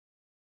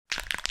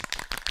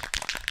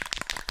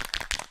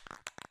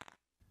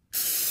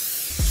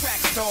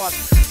stars.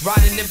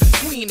 Riding in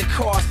between the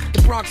cars.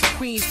 The Bronx and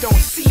Queens don't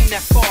seem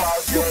that far.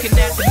 Looking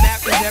at the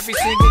map with every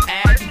single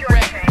ad you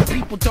read.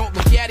 People don't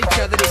look at each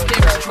other, they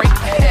stare straight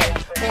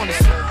ahead.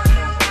 Honestly.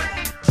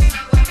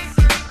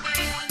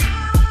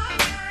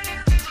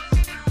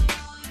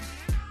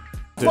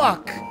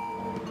 Fuck!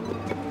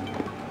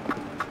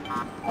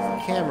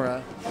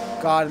 Camera.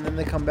 God, and then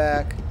they come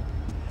back.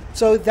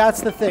 So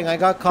that's the thing. I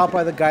got caught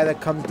by the guy that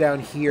comes down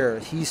here.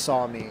 He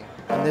saw me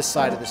on this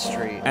side of the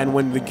street. And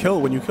when you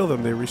kill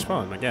them, they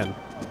respawn again.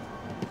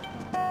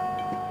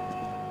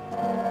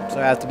 So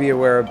I have to be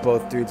aware of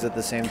both dudes at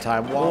the same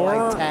time while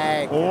I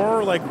tag.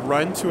 Or like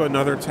run to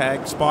another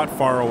tag spot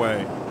far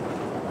away.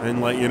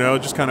 And like, you know,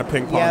 just kind of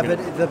ping pong. Yeah, but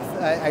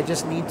I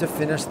just need to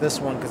finish this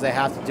one because I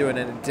have to do it,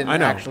 and it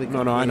didn't actually.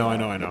 No, I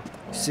know.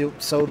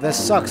 So this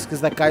sucks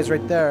because that guy's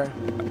right there.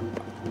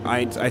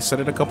 I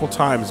said it a couple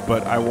times,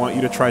 but I want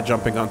you to try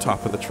jumping on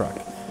top of the truck,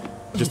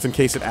 just in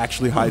case it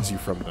actually hides you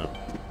from them.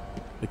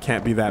 It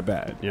can't be that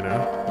bad, you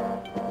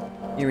know.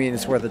 You mean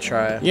it's worth a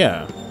try?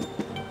 Yeah.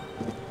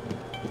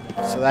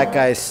 So that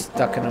guy's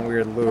stuck in a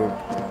weird loop.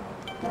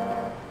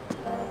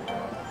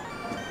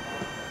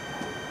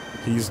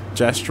 He's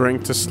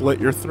gesturing to slit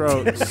your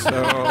throat,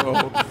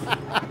 so...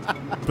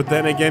 But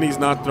then again, he's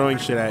not throwing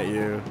shit at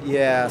you.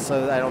 Yeah,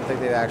 so I don't think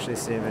they'd actually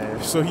see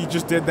me. So he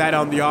just did that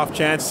on the off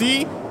chance.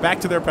 See?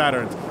 Back to their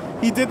patterns.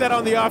 He did that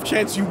on the off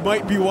chance you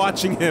might be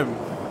watching him.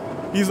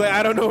 He's like,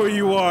 I don't know who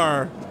you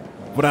are,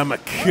 but I'm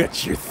gonna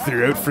cut your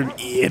throat from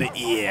ear to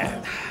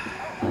ear.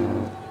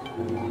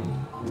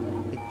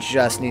 I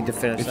just need to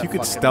finish If that you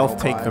could fucking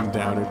stealth robot. take them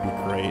down, it'd be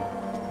great.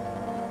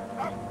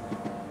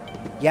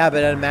 Yeah,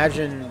 but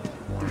imagine...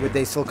 Would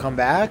they still come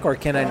back, or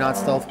can I not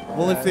stealth?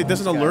 Well, if it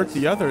doesn't alert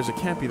the others, it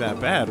can't be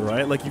that bad,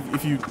 right? Like,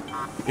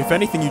 if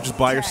anything, you just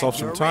buy yourself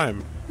some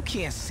time. You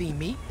can't see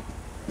me.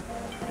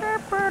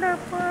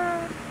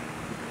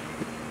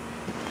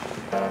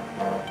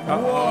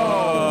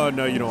 Oh,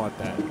 no, you don't want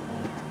that.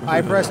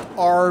 I pressed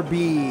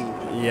RB.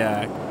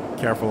 Yeah,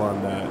 careful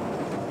on that.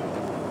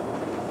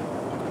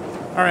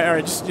 All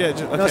right, just okay.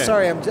 No,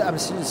 sorry, I'm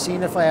just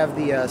seeing if I have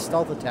the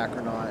stealth attack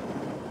or not.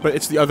 But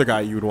it's the other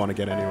guy you would want to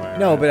get anyway.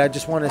 No, right? but I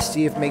just want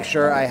to make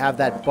sure I have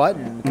that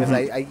button because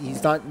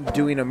he's not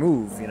doing a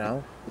move, you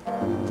know.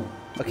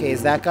 Okay,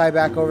 is that guy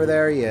back over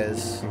there? He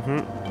is.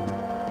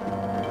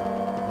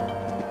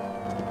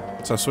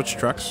 So switch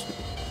trucks.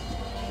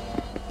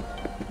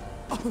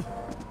 All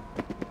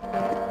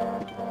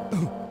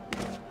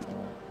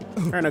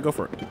right, now go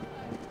for it.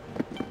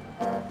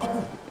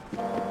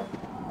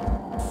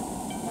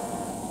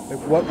 Like,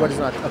 what is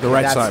not? Okay, The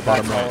right that's, side,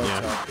 bottom that's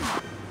right.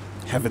 Yeah.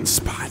 Heaven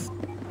spot.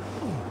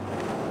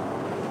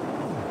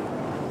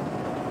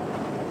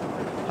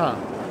 Huh.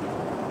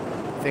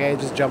 Think I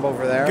just jump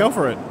over there? Go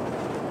for it.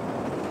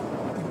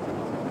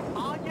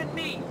 On your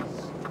knees.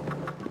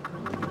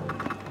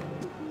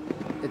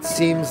 It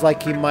seems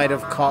like he might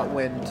have caught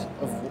wind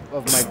of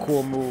my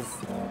cool move.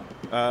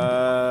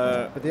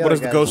 What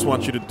does the ghost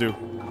want you to do?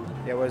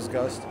 Yeah, what is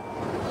Ghost?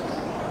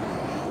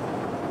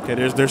 Okay,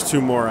 there's two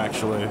more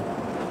actually.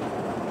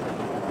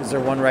 Is there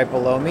one right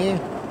below me?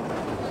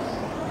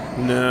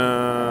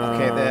 No.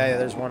 Okay,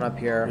 there's one up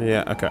here.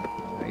 Yeah. Okay.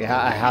 Yeah,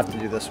 I have to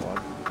do this one.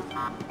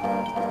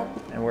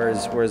 And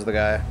where's the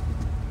guy?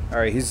 All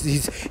right,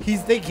 he's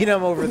thinking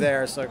I'm over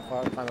there, so I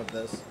climb up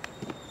this.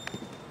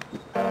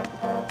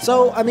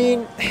 So I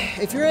mean,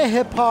 if you're a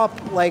hip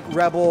hop like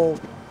rebel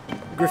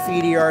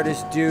graffiti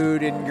artist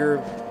dude and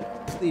your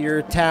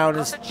town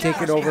is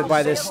taken over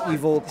by this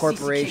evil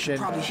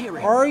corporation,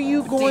 are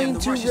you going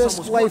to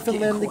risk life and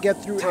limb to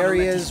get through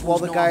areas while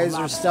the guys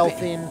are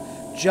stealthing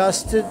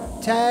just to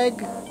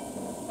tag?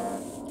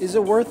 Is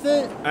it worth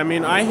it? I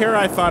mean,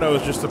 I thought it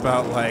was just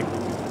about like,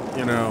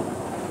 you know,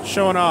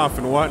 showing off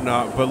and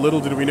whatnot, but little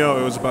did we know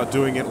it was about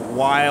doing it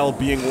while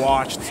being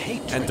watched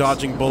and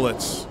dodging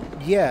bullets.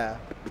 Yeah.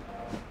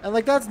 And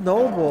like that's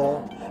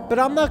noble, but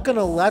I'm not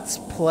gonna let's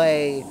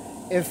play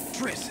if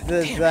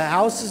the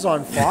house is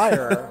on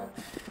fire.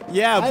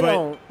 Yeah, I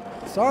don't.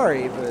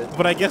 Sorry, but.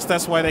 But I guess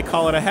that's why they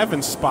call it a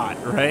heaven spot,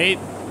 right?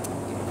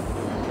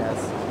 Yes.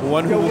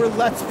 One who we're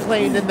let's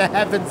playing in the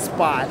heaven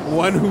spot.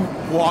 One who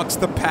walks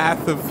the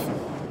path of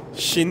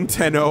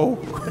Shinteno,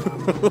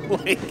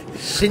 like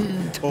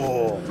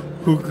Shinto,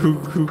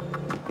 who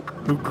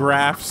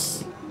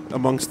grafts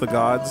amongst the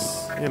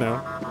gods. You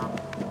know,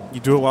 you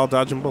do it while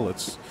dodging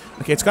bullets.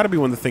 Okay, it's got to be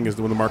when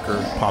the marker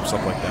pops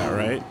up like that,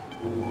 right?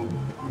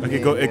 Like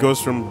it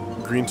goes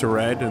from green to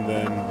red, and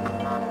then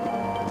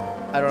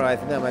I don't know. I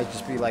think that might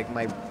just be like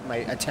my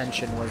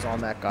attention was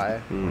on that guy.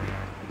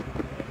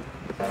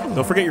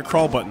 Don't forget your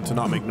crawl button to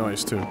not make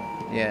noise too.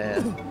 Yeah.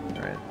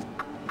 All right.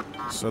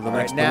 So the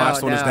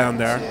last one is down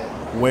there,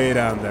 way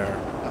down there.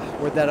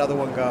 Where'd that other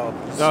one go?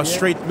 No,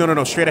 straight.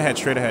 No, straight ahead.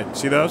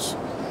 See those?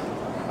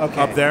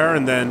 Okay. Up there,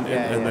 and then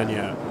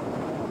yeah.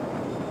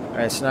 All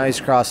right. So now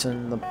he's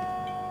crossing the.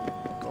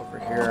 Go over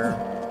here.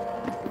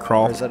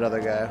 Crawl. Where's that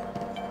other guy?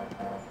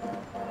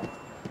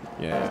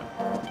 Yeah.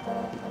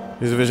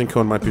 His vision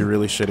cone might be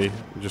really shitty.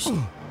 Just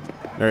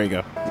there you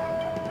go.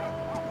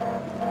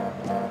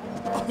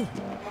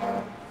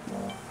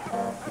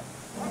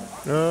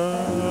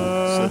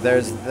 So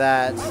there's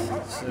that.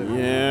 So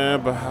Yeah,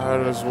 but how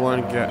does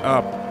one get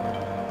up?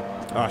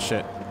 Oh,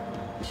 shit.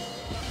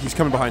 He's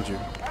coming behind you.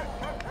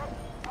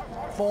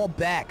 Fall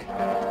back.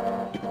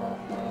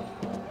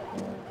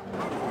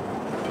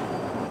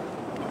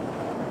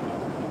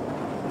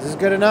 is this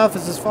good enough?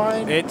 Is this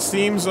fine? It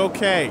seems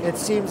okay. It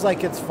seems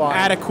like it's fine.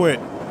 Adequate.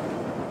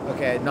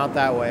 Okay, not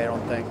that way, I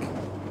don't think.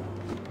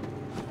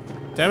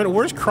 Damn it,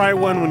 where's Cry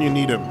One when you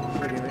need him?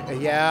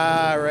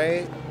 Yeah,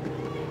 right?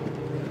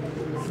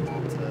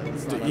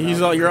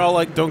 You're all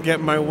like, don't get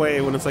in my way,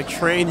 when it's like,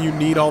 Train, you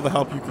need all the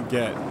help you can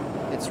get.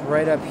 It's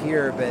right up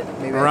here, but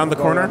maybe Around the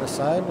corner? Around the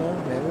side? No,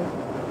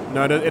 maybe.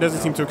 No, it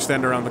doesn't seem to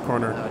extend around the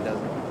corner. No, it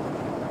doesn't.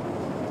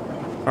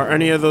 Are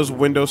any of those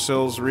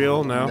windowsills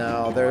real? No?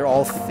 No, they're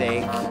all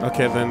fake.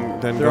 Okay, then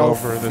They're go all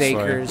over this way.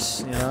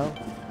 fakers, you know?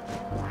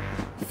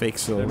 Fake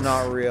sills. They're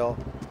not real.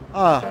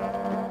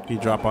 Ah, You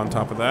drop on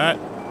top of that.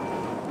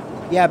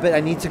 yeah, but I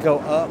need to go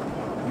up.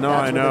 No,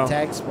 That's I where know. the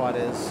tag spot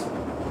is.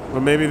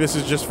 Well, maybe this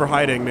is just for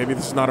hiding. Maybe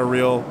this is not a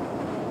real,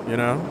 you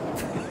know?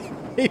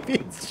 Maybe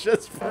it's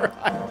just for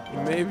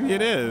hiding. Maybe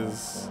it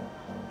is.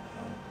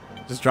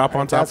 Just drop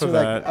on top That's of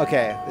where that.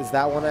 okay, is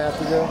that one I have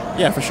to do?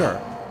 Yeah, for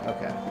sure.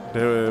 Okay. For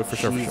sure, for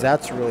Jeez, sure.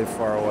 that's really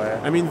far away.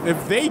 I mean,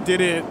 if they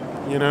did it,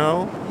 you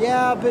know?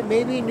 Yeah, but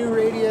maybe New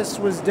Radius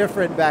was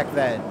different back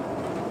then.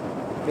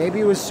 Maybe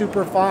it was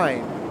super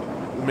fine.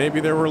 Maybe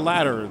there were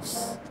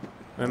ladders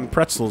and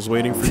pretzels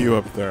waiting for you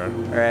up there.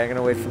 Alright, I'm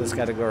gonna wait for this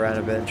guy to go around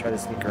a bit and try to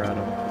sneak around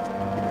him.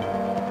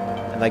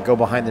 And like go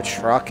behind the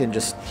truck and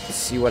just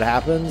see what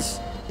happens.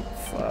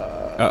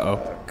 Fuck.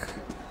 Uh-oh.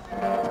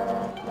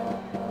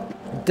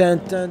 Dun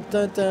dun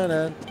dun dun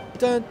dun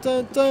dun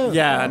dun dun.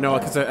 Yeah, no,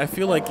 because I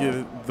feel like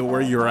the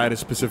where you're at is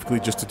specifically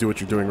just to do what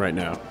you're doing right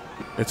now.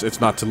 It's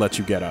not to let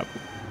you get up.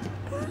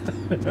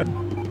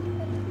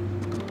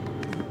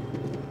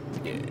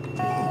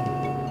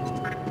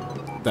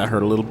 That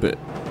hurt a little bit.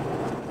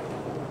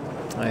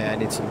 Oh yeah, I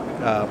need some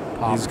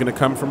pop. He's gonna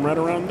come from right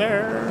around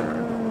there.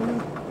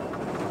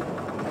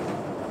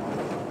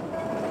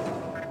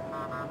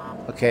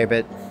 Okay,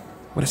 but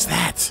What is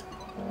that?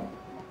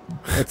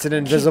 it's an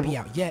Can't invisible. be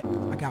out yet.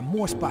 I got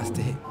more spots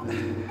to hit.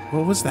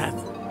 What was that?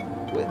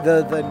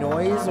 The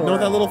noise. Or No,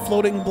 that little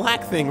floating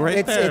black thing right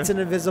it's there. it's an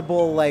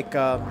invisible like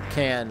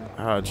can.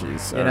 Oh,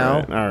 jeez. You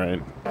know? All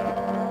right.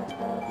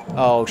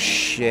 Oh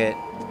shit!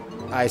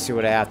 I see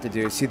what I have to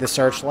do. See the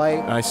searchlight?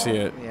 I see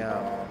it. Yeah.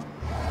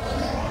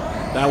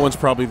 That one's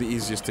probably the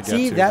easiest to get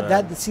See to.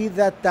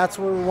 that that's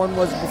where one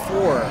was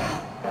before.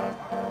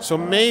 So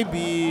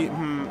maybe,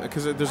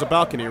 because there's a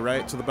balcony,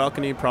 right? So the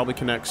balcony probably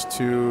connects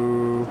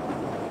to.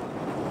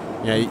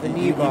 Yeah, The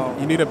Nebo.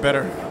 you need a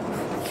better.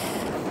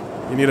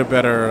 You need a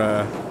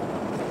better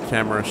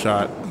camera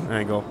shot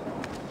angle.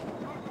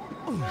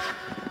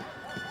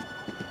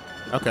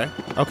 Okay.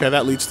 Okay,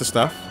 that leads to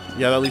stuff.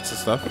 Yeah, that leads to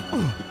stuff.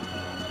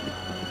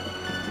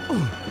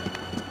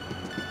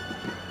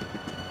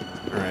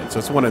 All right, so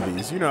it's one of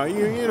these. You know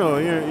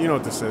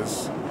what this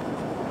is.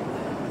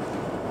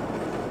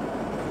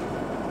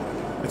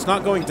 It's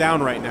not going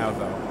down right now,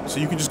 though, so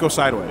you can just go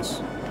sideways.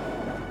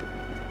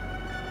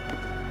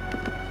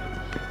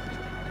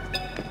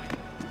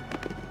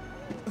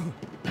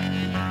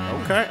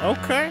 Okay,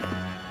 okay.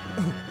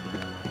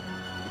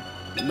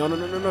 No,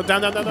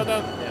 down.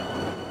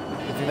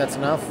 Yeah. You think that's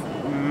enough?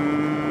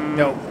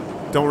 Nope.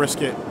 Don't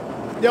risk it.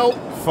 Nope.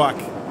 Fuck.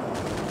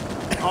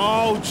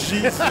 Oh,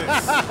 Jesus.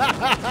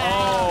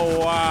 Oh,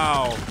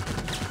 wow.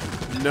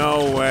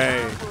 No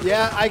way.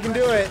 Yeah, I can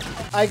do it.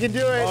 I can do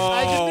it.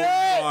 I can do it.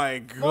 Oh, my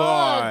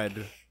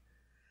God.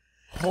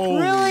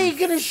 Holy Really? You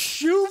gonna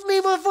shoot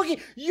me, motherfucker?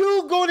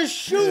 You gonna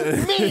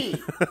shoot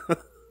me?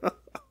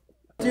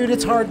 Dude,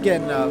 it's hard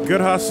getting up. Good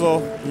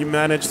hustle. You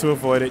managed to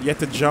avoid it. You had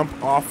to jump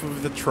off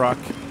of the truck.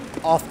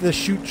 Off the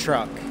shoot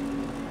truck.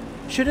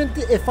 Shouldn't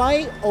if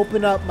I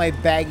open up my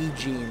baggy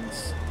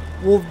jeans,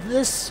 will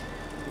this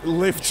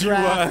Lift you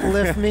draft up.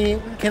 lift me?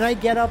 Can I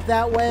get up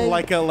that way?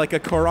 like a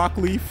Korok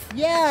leaf?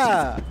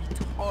 Yeah.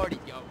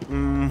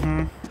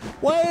 Mm-hmm.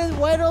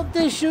 Why don't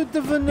they shoot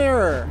the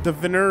veneer? The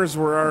veneers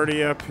were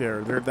already up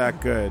here. They're that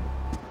good.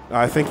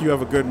 I think you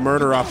have a good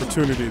murder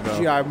opportunity, though.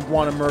 Gee, I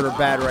want to murder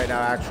bad right now,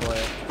 actually.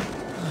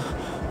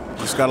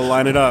 Just gotta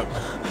line it up.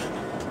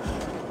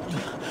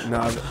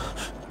 No.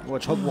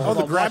 Which, Oh,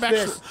 the grab watch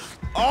action. this.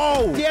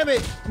 Oh! Damn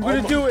it! I'm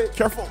gonna do it.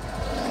 Careful.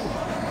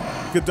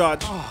 Good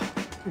dodge.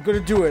 I'm gonna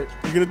do it.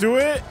 You gonna do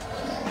it?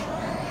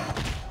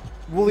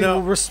 Willie No.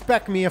 will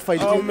respect me if I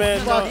do. Oh, man,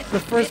 Fuck, no. the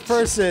first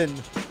person.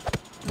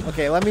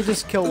 Okay, let me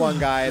just kill one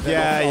guy.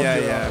 Then I'll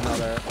do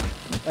another.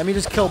 Let me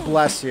just kill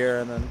Bless here,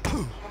 and then.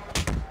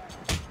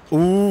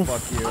 Ooh.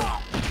 Fuck you.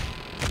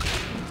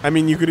 I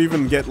mean, you could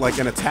even get like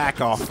an attack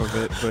off of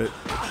it, but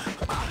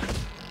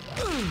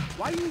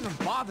Why you even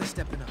bother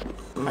stepping up?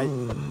 Why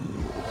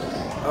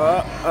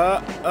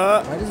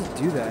does it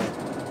do that?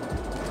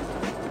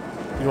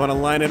 you want to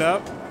line it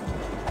up?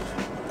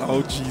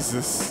 Oh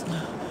Jesus!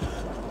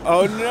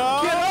 Oh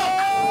no!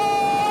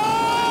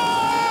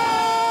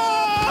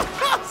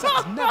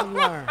 Never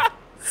learn.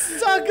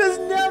 Suckers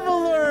never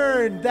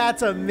learn.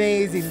 That's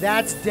amazing.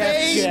 That's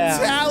Def Jam.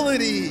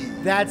 Fatality.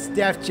 That's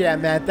Def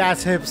Jam, man.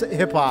 That's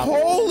hip hop.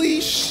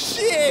 Holy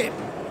shit.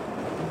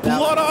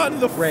 Blood on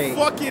the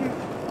fucking...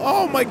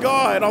 Oh my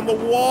god. On the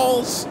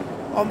walls.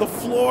 On the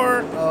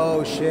floor.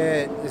 Oh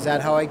shit. Is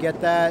that how I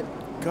get that?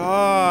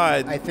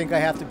 God. I think I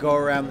have to go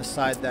around the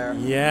side there.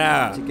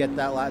 Yeah. To get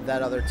that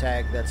other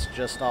tag that's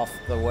just off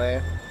the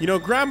way. You know,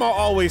 Grandma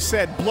always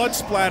said blood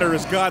splatter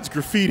is God's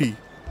graffiti.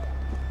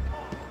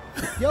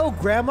 Yo,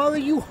 grandmother,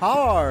 you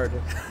hard.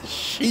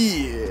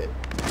 Shit.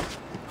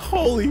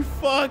 Holy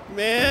fuck,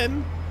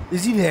 man.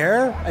 Is he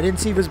there? I didn't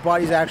see if his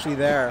body's actually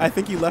there. I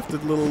think he left a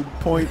little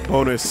point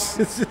bonus.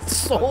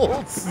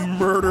 Souls.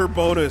 Murder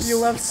bonus. You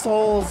left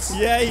souls.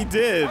 Yeah, he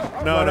did.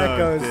 No,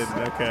 he didn't.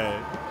 Okay.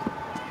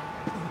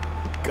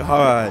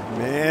 God,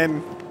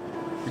 man.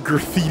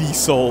 Graffiti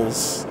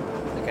souls.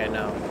 Okay,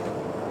 no.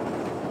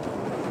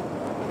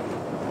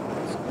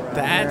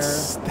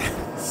 That's...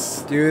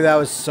 Dude, that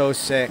was so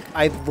sick.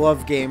 I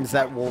love games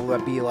that will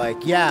be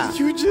like, yeah,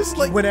 you just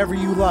like whenever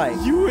you like.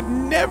 You would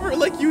never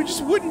you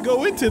just wouldn't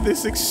go into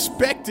this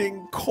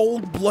expecting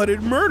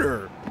cold-blooded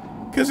murder,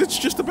 because it's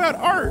just about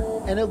art.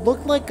 And it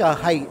looked like a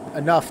height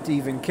enough to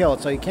even kill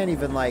it, so you can't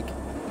even like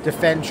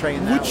defend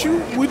train that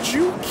way. Would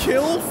you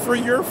kill for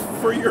your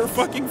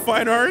fucking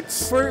fine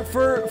arts?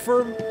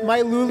 For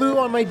my Lulu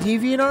on my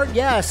DeviantArt?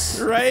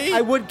 Yes. Right? I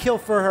would kill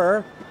for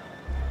her.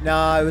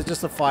 No, it was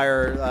just a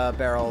fire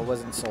barrel. It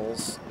wasn't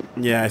souls.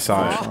 Yeah, I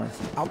saw it.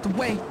 Out the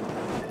way.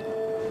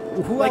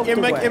 Who out the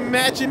way?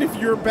 Imagine if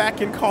you're back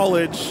in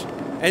college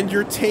and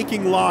you're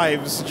taking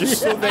lives just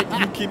so that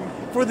you can...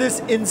 For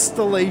this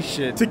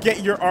installation. To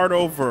get your art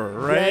over,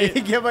 right?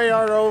 Yeah, get my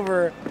art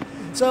over.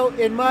 So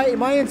in my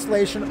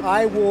installation,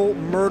 I will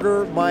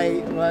murder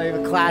my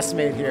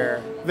classmate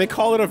here. They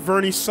call it a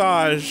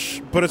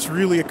vernissage, but it's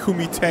really a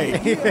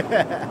kumite.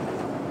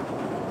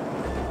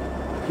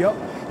 Yep.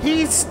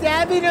 He's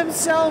stabbing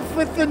himself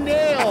with the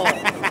nail.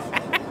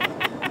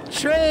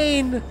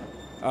 Train.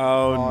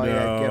 Oh no.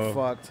 Yeah, get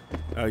fucked.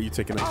 Oh, you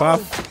taking a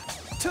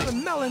buff? To the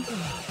melon.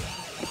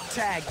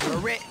 Tag,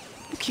 you're it.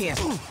 You can't.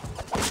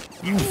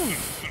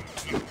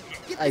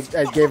 I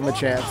gave him a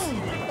chance.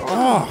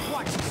 Oh.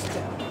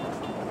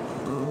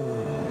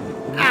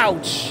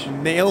 Ouch.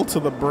 Nail to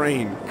the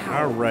brain.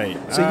 All right.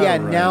 So yeah,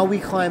 now we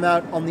climb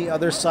out on the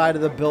other side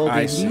of the building.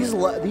 I see.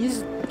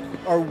 These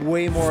are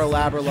way more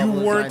elaborate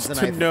level You weren't designs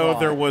than to I know thought.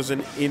 there was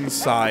an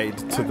inside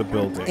to the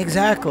building.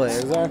 Exactly.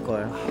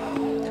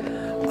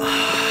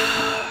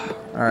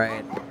 All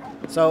right.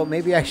 So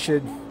maybe I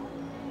should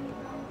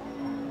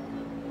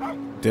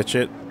ditch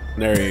it.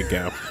 There you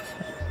go.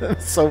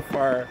 so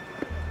far.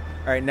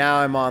 All right, now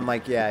I'm on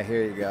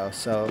here you go.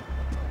 So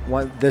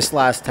this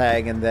last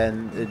tag, and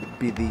then it'd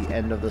be the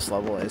end of this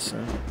level, I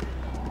assume.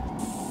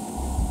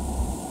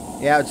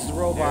 Yeah, it's the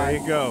robot.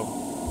 There you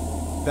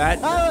go. That.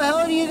 How the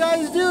hell do you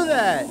guys do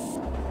that?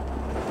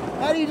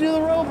 How do you do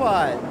the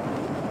robot?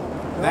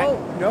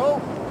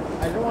 No,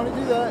 I don't want to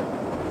do that.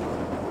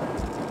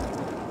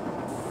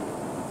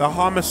 The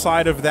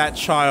homicide of that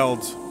child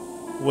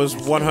was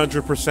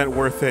 100%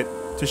 worth it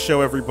to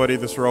show everybody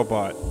this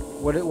robot.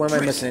 What am I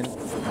missing?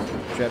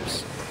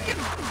 Trips.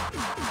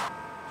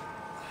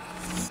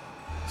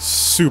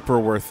 Super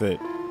worth it.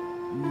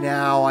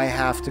 Now I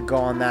have to go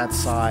on that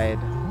side.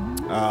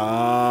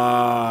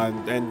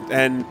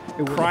 And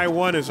Cry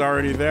 1 is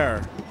already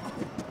there.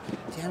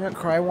 Damn it,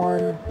 Cry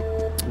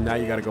 1. Now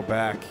you gotta go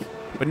back.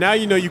 But now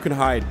you know you can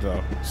hide,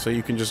 though. So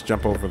you can just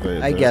jump over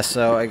the... I guess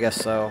so.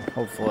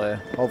 Hopefully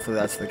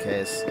that's the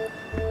case.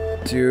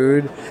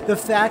 Dude, the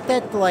fact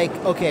that,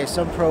 okay,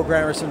 some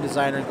programmer, some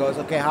designer goes,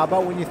 okay, how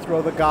about when you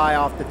throw the guy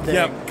off the thing?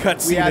 Yep,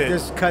 cutscene. We had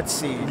this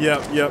cutscene.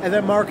 Yep. And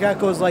then Marc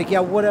Eckō's like,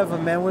 yeah, whatever,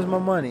 man. Where's my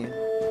money?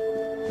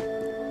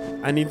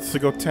 I need to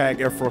go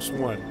tag Air Force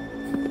One.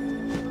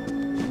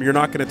 You're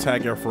not going to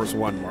tag Air Force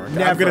One, Marc.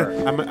 Never.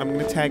 I'm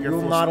gonna tag Air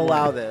Force One. You will not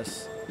allow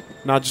this.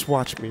 No, just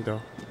watch me,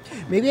 though.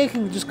 Maybe I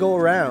can just go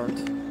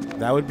around.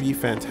 That would be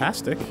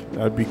fantastic.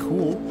 That would be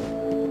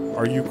cool.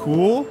 Are you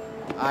cool?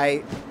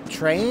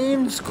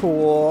 Train's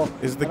cool.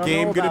 Is the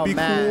game gonna be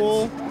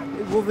cool?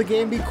 Will the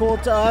game be cool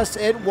to us?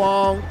 It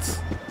won't.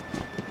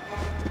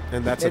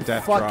 And that's a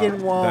death drop.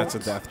 Fucking won't. That's a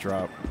death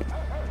drop.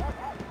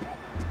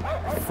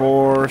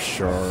 For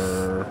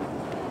sure.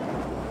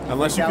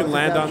 Unless you can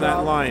land on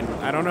that line.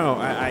 I don't know.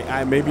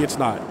 I maybe it's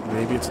not.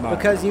 Maybe it's not.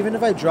 Because even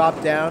if I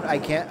drop down, I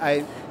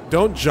can't.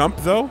 Don't jump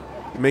though.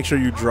 Make sure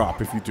you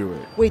drop if you do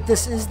it. Wait,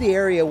 this is the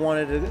area I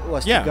wanted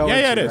us to go into,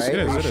 it is. right? It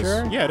is. Are you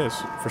sure? Yeah, it is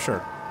for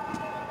sure.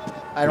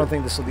 I don't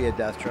think this will be a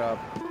death drop.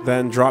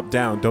 Then drop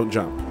down. Don't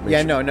jump.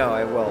 No,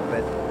 I will.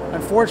 But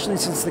unfortunately,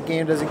 since the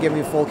game doesn't give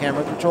me full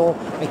camera control,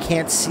 I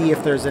can't see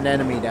if there's an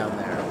enemy down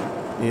there.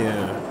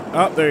 Yeah.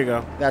 Oh, there you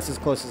go. That's as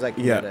close as I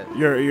can get it.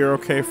 You're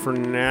okay for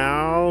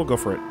now. Go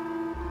for it.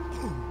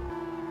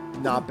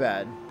 Not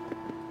bad.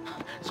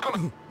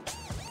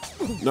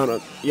 No.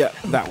 Yeah,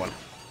 that one.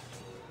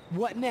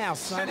 What now,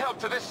 son? Send help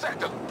to this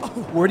sector.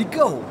 Where'd he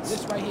go?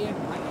 This right here.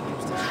 I can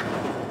use this.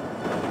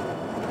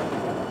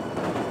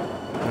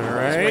 All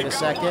Wait right. a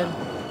second.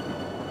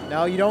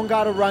 No, you don't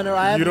gotta run.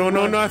 You don't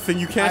know nothing.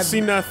 You can't see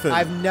nothing.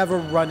 I've never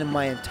run in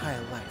my entire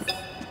life.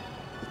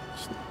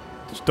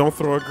 Just don't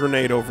throw a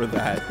grenade over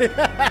that.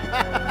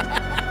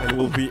 And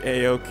we'll be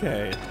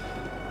A-okay.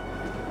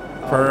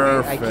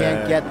 Perfect. I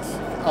can't get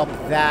up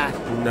that.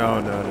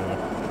 No.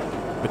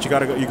 But you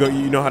gotta go.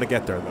 You know how to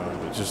get there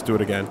though. Just do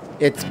it again.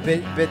 It's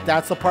but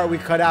that's the part we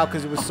cut out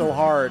because it was so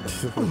hard.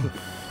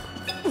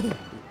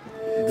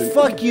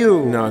 Fuck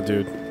you. No,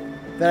 dude.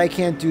 That I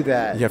can't do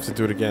that. You have to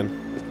do it again.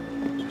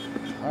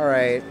 All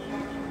right.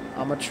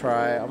 I'm gonna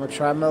try. I'm gonna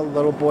try my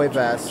little boy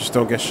best. Just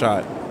don't get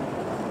shot.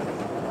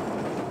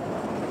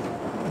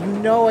 You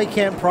know I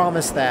can't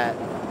promise that.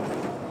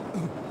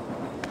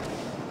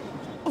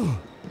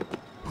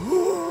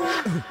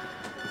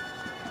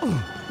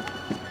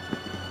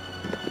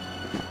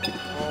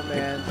 Oh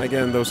man.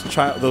 Again,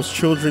 those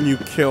children you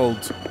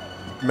killed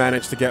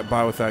managed to get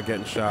by without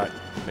getting shot,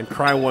 and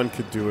Cry One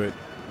could do it.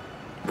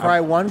 Cry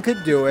One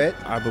could do it.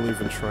 I believe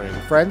in Train.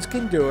 Friends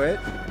can do it.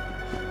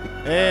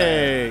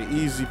 Hey,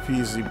 easy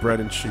peasy, bread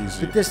and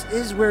cheesy. But this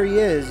is where he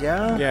is,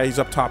 yeah? Yeah, he's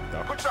up top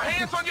though. Put your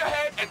hands on your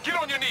head and get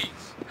on your knees.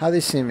 How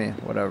they see me?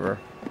 Whatever.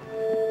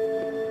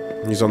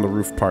 He's on the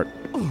roof part,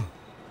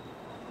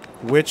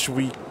 which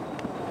we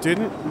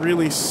didn't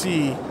really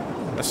see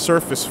a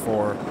surface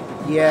for.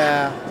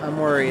 Yeah, I'm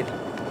worried.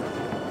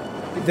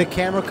 The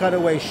camera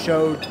cutaway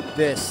showed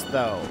this,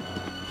 though.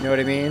 You know what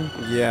I mean?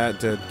 Yeah, it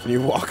did. Can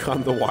you walk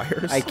on the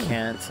wires? I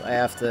can't. I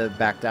have to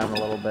back down a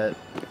little bit.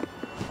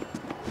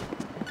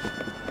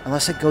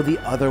 Unless I go the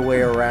other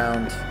way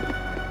around.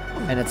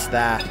 And it's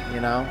that, you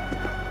know?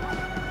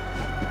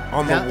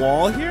 On the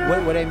wall here?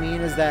 What I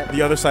mean is that...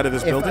 The other side of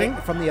this building?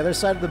 From the other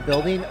side of the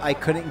building, I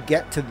couldn't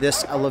get to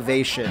this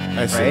elevation,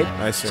 I see, right?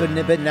 I see. So,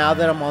 but now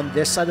that I'm on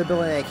this side of the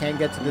building, I can't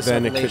get to this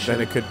elevation.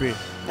 Then it could be.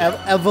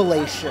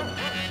 Elevation.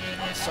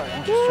 Sorry,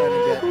 I'm just trying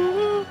to get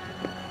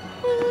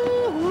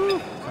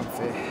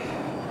comfy.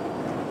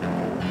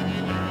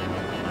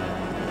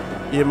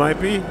 It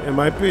might be. It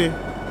might be.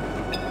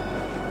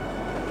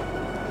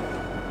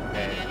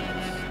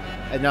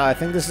 No, I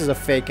think this is a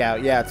fake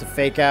out. Yeah, it's a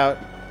fake out.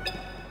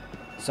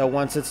 So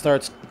once it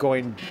starts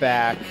going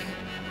back,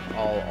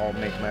 I'll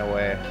make my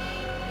way.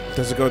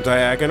 Does it go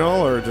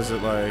diagonal or does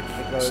it like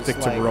stick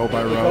to row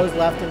by row? It goes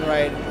left and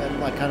right and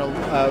like kind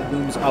of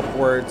looms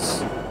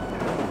upwards.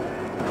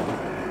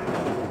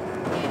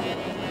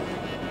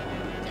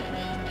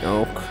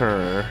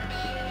 Okay.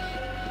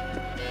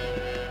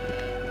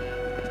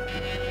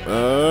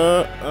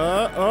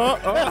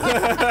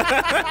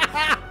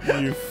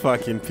 You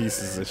fucking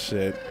pieces of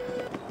shit.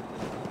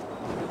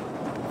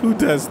 Who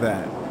does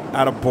that?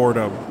 Out of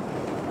boredom.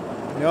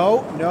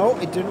 No,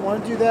 it didn't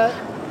want to do that.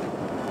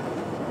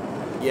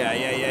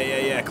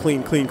 Yeah.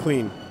 Clean.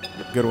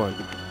 Good one.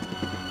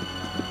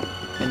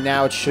 And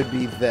now it should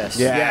be this.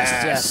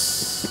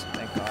 Yes.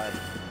 Thank God.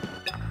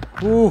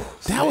 Ooh,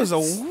 That was a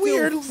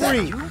weird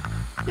thing.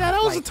 Yeah,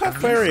 that was a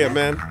tough area,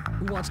 man.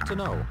 Who wants to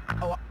know?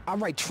 Oh, all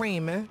right,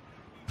 Train, man.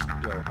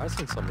 Yo, I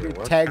seen some of your your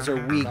work. tags are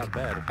weak. Not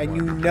bad if And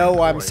you you want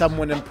know I'm voice.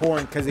 someone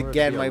important because,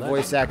 again, my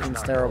voice acting's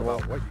Not terrible.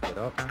 about what you get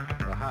up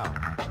or how.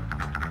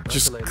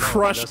 Just Let you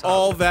crush know, that's how-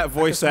 all that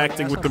voice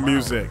acting with the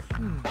music.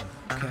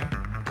 Okay.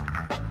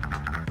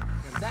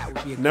 That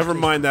would be a good Never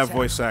place mind to that tag.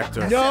 voice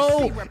actor.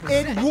 No,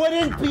 it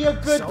wouldn't be a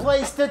good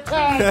place to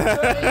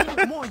tag.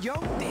 Come on, yo.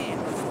 Damn.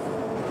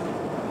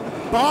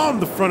 Bomb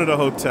the front of the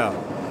hotel.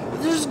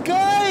 There's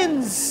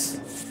guns.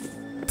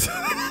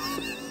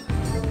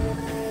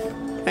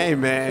 Hey,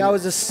 man. That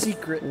was a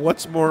secret.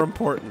 What's more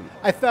important?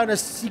 I found a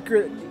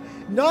secret.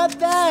 Not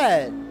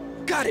that.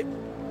 Got it.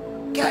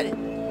 Got it.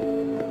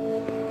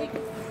 Hey,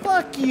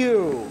 fuck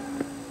you.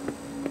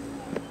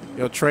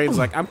 Yo, Train's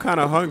like, I'm kind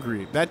of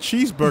hungry. That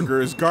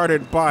cheeseburger is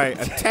guarded by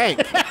a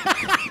tank.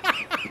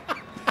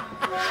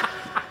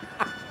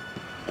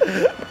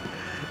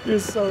 You're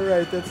so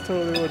right. That's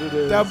totally what it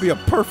is. That would be a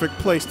perfect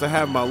place to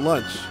have my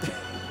lunch.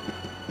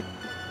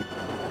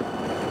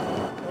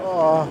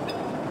 Oh.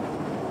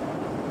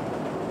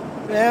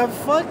 Man,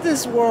 fuck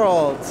this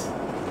world.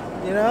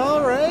 You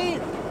know, right?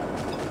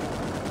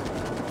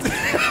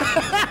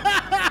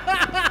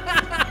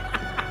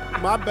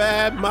 My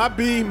bad. My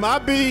B.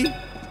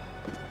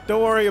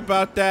 Don't worry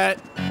about that.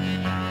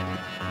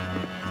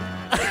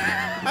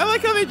 I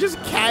like how they just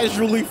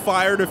casually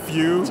fired a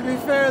few. To be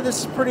fair, this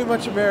is pretty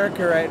much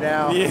America right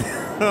now. Yeah.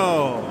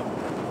 Oh.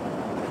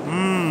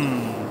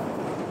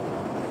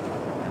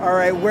 All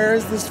right, where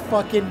is this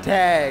fucking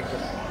tag?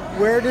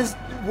 Where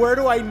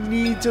do I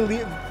need to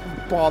leave?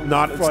 Bomb.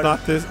 It's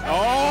not this.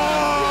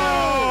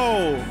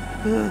 Oh!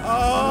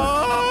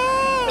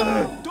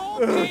 Oh!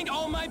 Don't paint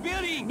on my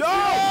building. No!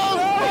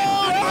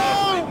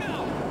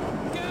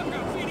 Get up,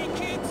 graffiti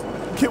kids.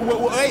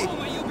 Wait,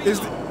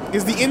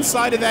 is the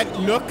inside of that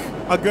nook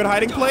a good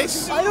hiding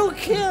place? I don't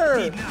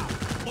care. Now,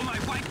 or my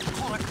wife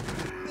caught.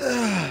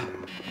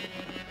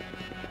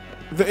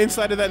 The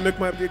inside of that nook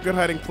might be a good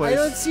hiding I place.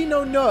 don't see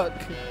no nook.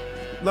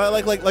 Like,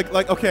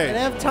 okay. I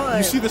don't have time.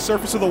 You see the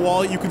surface of the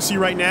wall you can see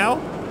right now?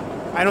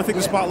 I don't think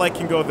the spotlight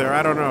can go there.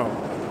 I don't know.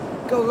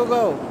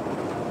 Go.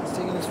 It's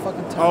taking was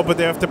fucking time. Oh, but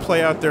they have to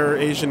play out their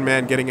Asian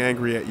man getting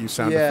angry at you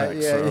sound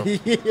effects. So.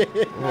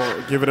 Yeah.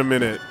 Well, give it a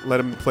minute. Let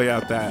him play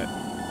out that.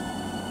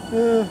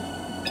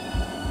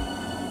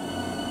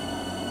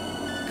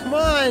 Come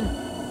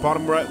on.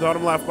 Bottom right,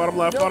 bottom left, bottom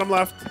left, Nope. bottom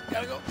left.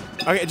 Gotta go.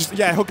 Okay, just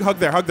hug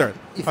there, hug there,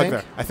 You hug think?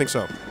 there. I think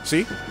so.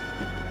 See,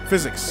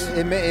 physics.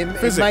 It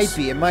Physics. might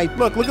be. It might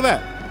be. Look at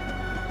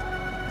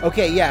that.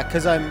 Okay, yeah,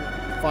 because I'm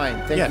fine.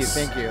 Thank you, Yes.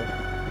 thank you.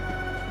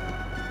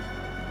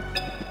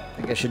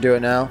 Think I should do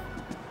it now?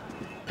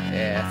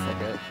 Yeah,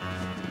 fuck it.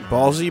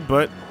 Ballsy,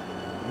 but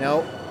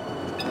Nope.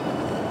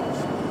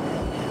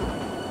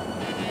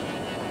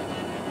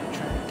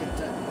 Trying to get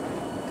that.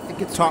 I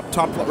think it's top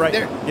right.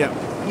 There.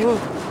 Yeah. You.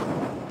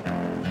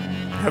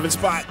 Heaven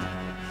spot.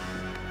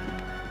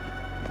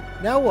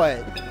 Now what?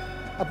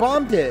 I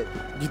bombed it.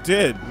 You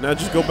did. Now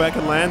just go back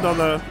and land on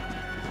the.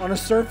 On a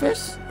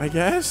surface? I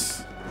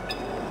guess.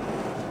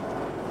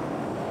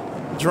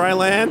 Dry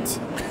land.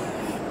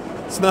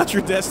 It's not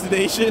your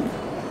destination.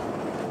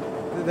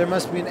 There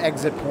must be an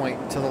exit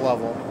point to the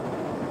level.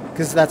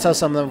 Because that's how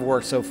some of them have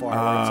worked so far.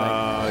 where it's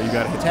like, You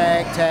gotta hit.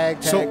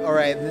 tag. So- All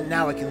right,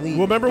 now I can leave.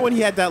 Well, remember when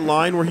he had that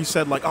line where he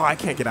said like, "Oh, I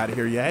can't get out of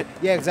here yet."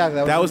 Yeah,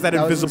 exactly. That was that in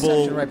the invisible,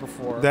 section right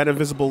before. that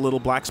invisible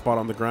little black spot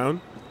on the ground.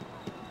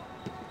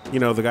 You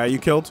know, the guy you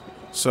killed.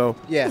 So,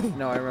 Yeah,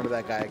 no, I remember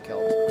that guy I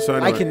killed. So I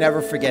anyway. can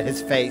never forget his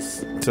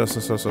face.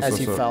 As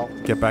he fell.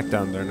 Get back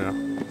down there now.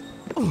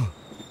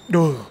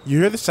 You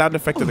hear the sound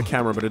effect of the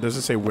camera, but it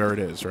doesn't say where it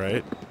is,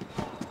 right?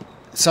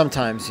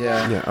 Sometimes,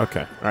 yeah. Yeah.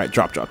 Okay. All right.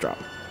 Drop. Can't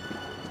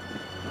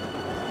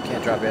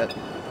drop yet.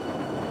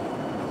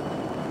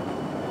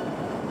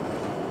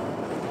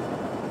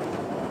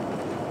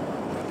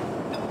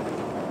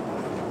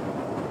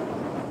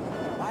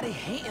 Why they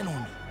hating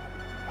on me?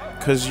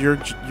 Because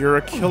you're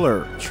a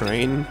killer,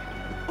 Train.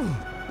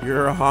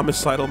 You're a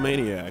homicidal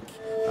maniac.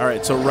 All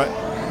right. So right.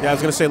 Yeah, I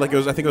was gonna say like it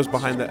was. I think it was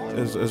behind that.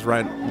 Is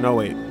right. No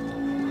wait.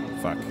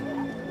 Fuck.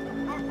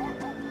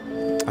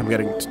 I'm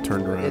getting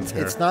turned around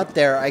here. It's not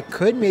there. I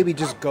could maybe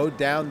just go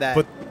down that.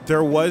 But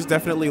there was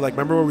definitely like.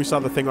 Remember where we saw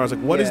the thing? Where I was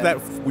like, "What is Yeah.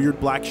 that weird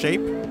black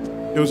shape?"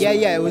 It was. yeah,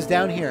 it was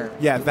down here.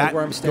 Yeah, like that.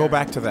 where I'm Go staring.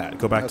 back to that.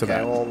 Go back to Okay,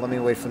 that. well, let me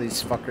wait for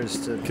these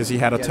fuckers to. Because he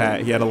had a get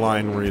tag. it. He had a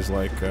line where he's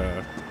like.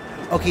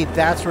 Okay,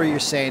 that's where you're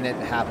saying it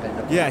happened.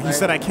 Okay, Yeah, he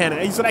said I can't.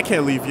 He said I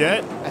can't leave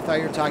yet. I thought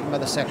you were talking about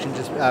the section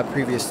just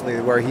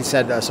previously where he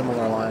said a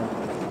similar line.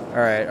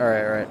 All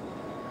right.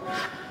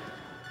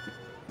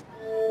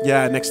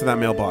 Yeah, next to that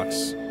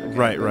mailbox. Okay,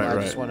 Right.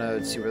 I just want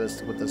to see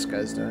what this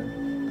guy's doing.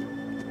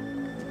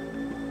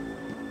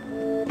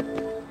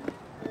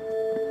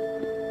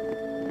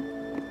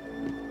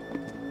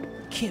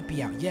 Can't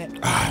be out yet.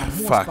 More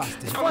fuck. spots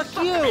there. Fuck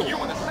you!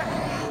 You in the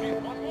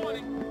second. One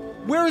warning.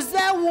 Where was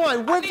that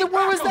one? Where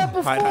was that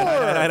before?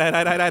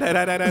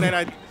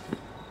 Hide.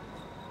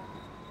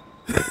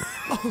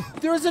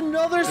 There was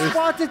another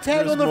spot to tag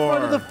there's on the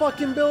front of more. the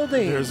fucking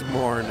building. There's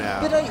more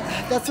now.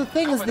 That's the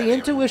thing, is the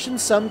intuition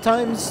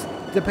sometimes,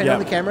 depending Yeah. on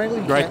the camera angle,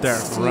 you Right can't there,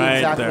 see right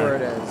exactly there. where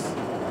it is.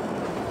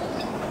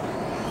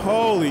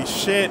 Holy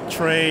shit,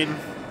 Train.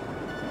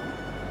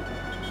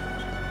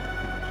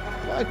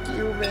 Fuck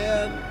you,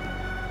 man.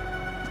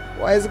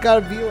 Why has it got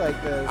to be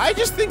like this? I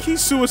just think he's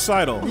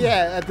suicidal.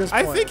 Yeah, at this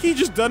point. I think he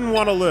just doesn't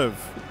want to live.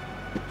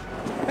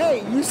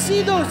 Hey, you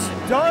see those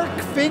dark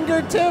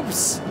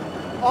fingertips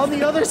on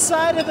the other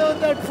side of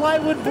that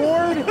plywood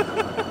board?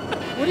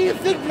 What do you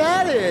think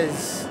that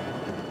is?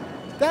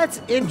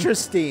 That's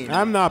interesting.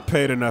 I'm not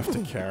paid enough to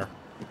care.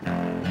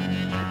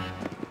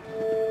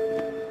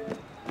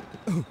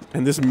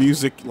 And this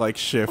music like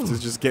shift is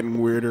just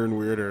getting weirder and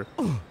weirder.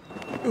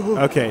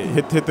 Okay,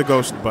 hit the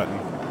ghost button.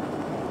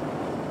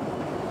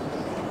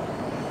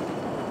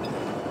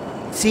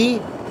 See?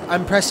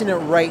 I'm pressing it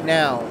right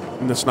now.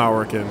 And it's not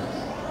working.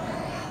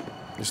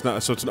 It's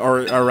not. So it's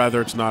or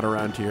rather, it's not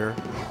around here.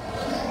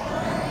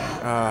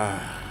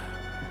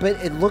 But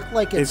it looked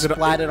like it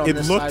splatted on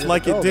this side looked of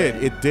like the it did.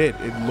 building. It did.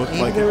 It looked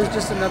Maybe like there it was did.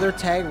 just another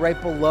tag right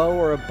below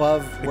or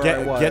above where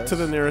I was. Get to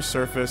the nearest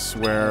surface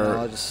where.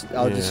 I'll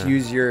just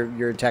use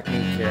your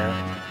technique here.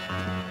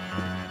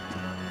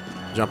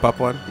 Jump up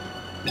one.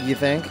 You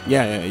think?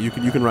 Yeah. You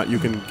can run. You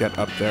can get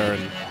up there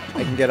and.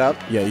 I can get up?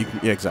 Yeah. You can.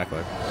 Yeah. Exactly.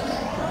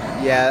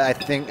 Yeah, I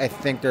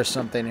think there's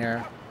something here.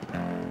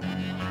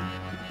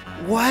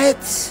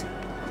 What?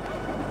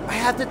 I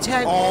have to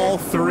tag All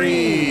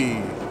three.